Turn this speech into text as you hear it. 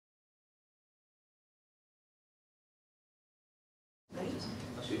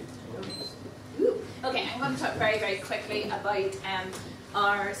Okay, I'm going to talk very, very quickly about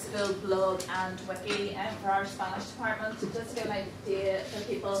our school blog and wiki for our Spanish department, just to give an idea for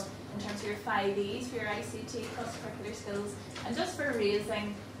people in terms of your 5Es for your ICT cross-curricular skills, and just for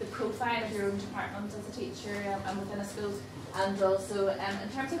raising the profile of your own department as a teacher and within a school, and also in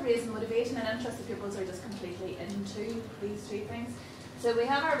terms of raising motivation and interest of pupils who are just completely into these two things. So we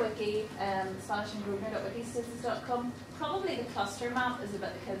have our wiki, SpanishandGrosvenor.wikistatistics.com. Probably the cluster map is a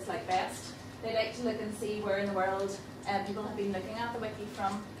bit the kids like best. They like to look and see where in the world people have been looking at the wiki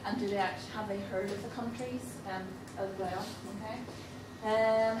from, and do they actually have they heard of the countries as well. Okay.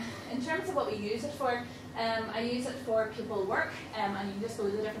 In terms of what we use it for, I use it for pupil work, and you can just go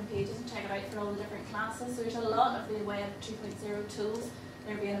to the different pages and check it out for all the different classes. So there's a lot of the Web 2.0 tools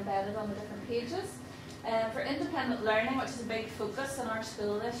that are being embedded on the different pages. For independent learning, which is a big focus in our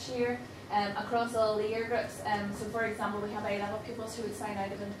school this year, across all the year groups. So for example, we have A-level pupils who would sign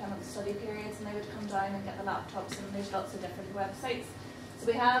out of independent study periods, and they would come down and get the laptops, and there's lots of different websites. So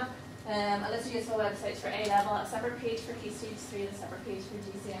we have a list of useful websites for A-level, a separate page for Key Stage 3 and a separate page for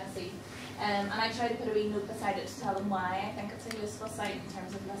GCSE. And I try to put a wee note beside it to tell them why I think it's a useful site in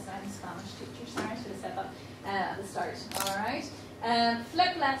terms of listening to Spanish teachers. Sorry, I should have said that at the start. Alright.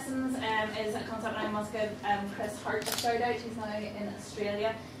 Flip lessons is a concept I must give Chris Hart a shout out. He's now in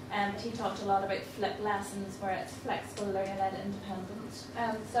Australia. But he talked a lot about flip lessons, where it's flexible, learning-led, independent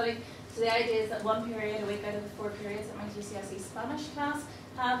study. So the idea is that one period a week out of the 4 periods at my GCSE Spanish class,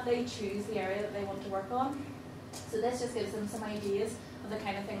 they choose the area that they want to work on. So this just gives them some ideas of the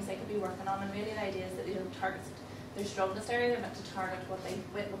kind of things they could be working on, and really the idea is that they don't target their strongest area, they're meant to target what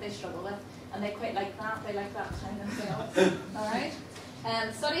they struggle with, and they quite like that. They like that kind of thing. Alright.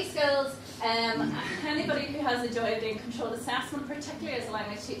 Study skills, anybody who has the joy of doing controlled assessment, particularly as a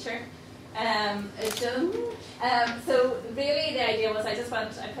language teacher, is done. So really the idea was I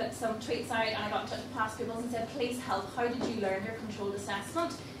put some tweets out and I got to past pupils and said, please help, how did you learn your controlled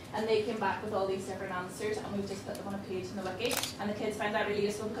assessment? And they came back with all these different answers, and we've just put them on a page in the wiki, and the kids find that really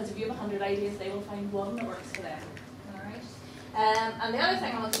useful, because if you have 100 ideas, they will find one that works for them. And the other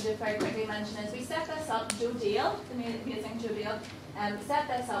thing I want to do very quickly mention is we set this up, Joe Dale, the amazing Joe Dale, set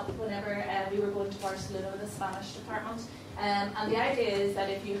this up whenever we were going to Barcelona with the Spanish department. And the idea is that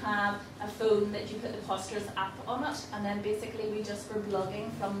if you have a phone, that you put the Posters app on it, and then basically we just were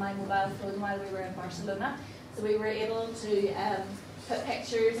blogging from my mobile phone while we were in Barcelona. So we were able to put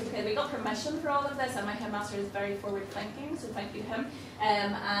pictures, and we got permission for all of this, and my headmaster is very forward thinking, so thank you him.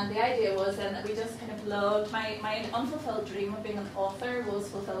 And the idea was then that we just kind of blogged. My unfulfilled dream of being an author was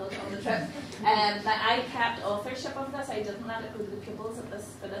fulfilled on the trip. I kept authorship of this. I didn't let it go to the pupils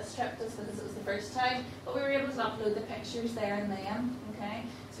for this trip, just because it was the first time, but we were able to upload the pictures there and then. Okay,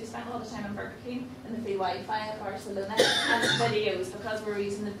 so we spent a lot of time in Burger King and the free Wi-Fi at Barcelona, and videos, because we were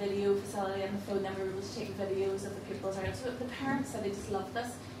using the video facility on the phone, then we were able to take videos of the pupils around. So the parents said they just loved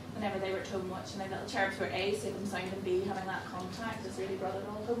this whenever they were at home watching their little cherubs, where A, saved them sound, and B, having that contact just really brought it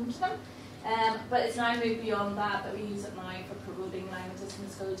all home to them. But it's now moved beyond that we use it now for promoting languages in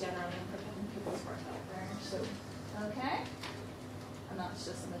the school generally, and for putting pupils' work out there. So, okay, and that's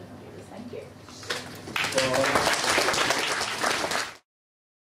just some of the different videos. Thank you.